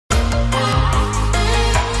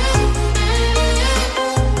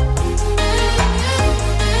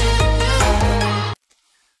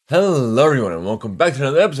Hello everyone and welcome back to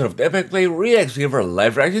another episode of the Epic Play Reacts. We have our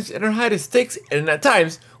live reactions and our highest stakes, and at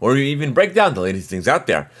times where we even break down the latest things out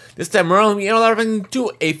there. This time around we are reacting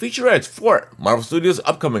to a featurette for Marvel Studios'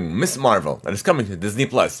 upcoming Ms.Marvel that is coming to Disney+.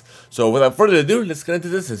 So without further ado, let's get into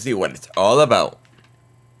this and see what it's all about.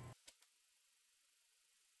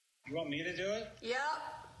 You want me to do it? Yeah.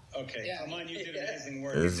 Okay, come on, you did amazing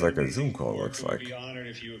work. This is like a Zoom call, looks like. We'd be honored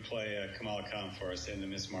if you would play Kamala Khan for us in the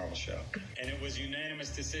Ms. Marvel show. And it was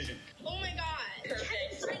unanimous decision. Oh my god.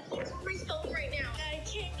 Perfect. I can't myself right now. I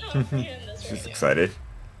can't comprehend this right She's now. excited.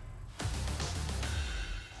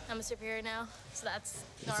 I'm a superhero now, so that's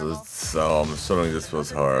normal. So I'm assuming this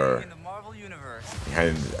was her in the Marvel universe.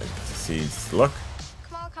 behind the scenes look.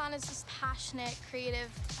 Kamala Khan is just passionate, creative,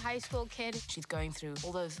 high school kid. She's going through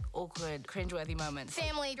all those awkward, cringeworthy moments.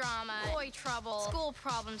 Family drama, boy trouble, school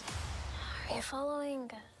problems. Are you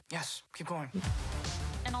following? Yes, keep going.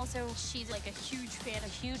 And also, she's like a huge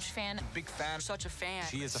fan. Big fan, such a fan.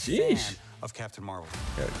 She is a Sheesh. fan of Captain Marvel.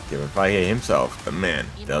 Kevin Feige himself, the man,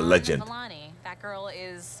 the Iman legend. Vellani. That girl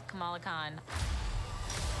is Kamala Khan.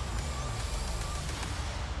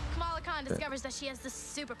 Kamala Khan discovers that she has the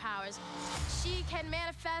superpowers. She can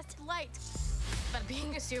manifest light. But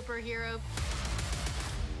being a superhero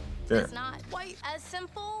is not quite as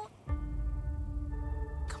simple.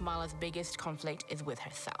 Kamala's biggest conflict is with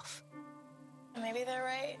herself. Maybe they're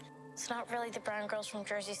right. It's not really the brown girls from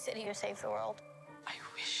Jersey City who save the world. I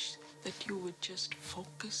wish that you would just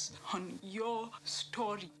focus on your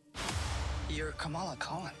story. You're Kamala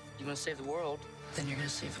Khan. You want to save the world, then you're gonna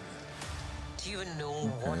save the world. Do you even know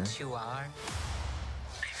what you are? I'm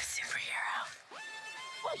a superhero.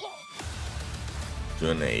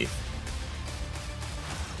 June 8th.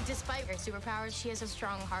 Despite her superpowers, she has a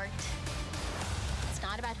strong heart. It's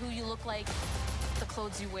not about who you look like, the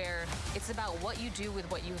clothes you wear. It's about what you do with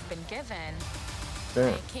what you've been given.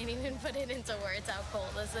 I can't even put it into words how cool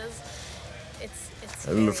this is. It's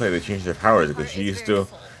It looks like they changed their powers because she used to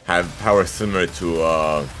have powers similar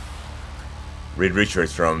to Reed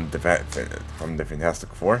Richards from the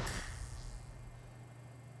Fantastic Four.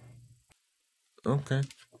 Okay.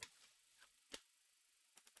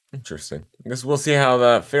 Interesting. I guess we'll see how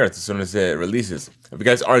that fares as soon as it releases. If you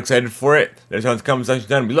guys are excited for it, let us know in the comment section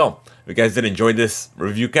down below. If you guys did enjoy this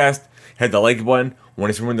review cast, hit the like button. Want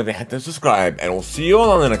to see more, then hit the subscribe, and we'll see you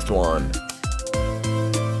all on the next one.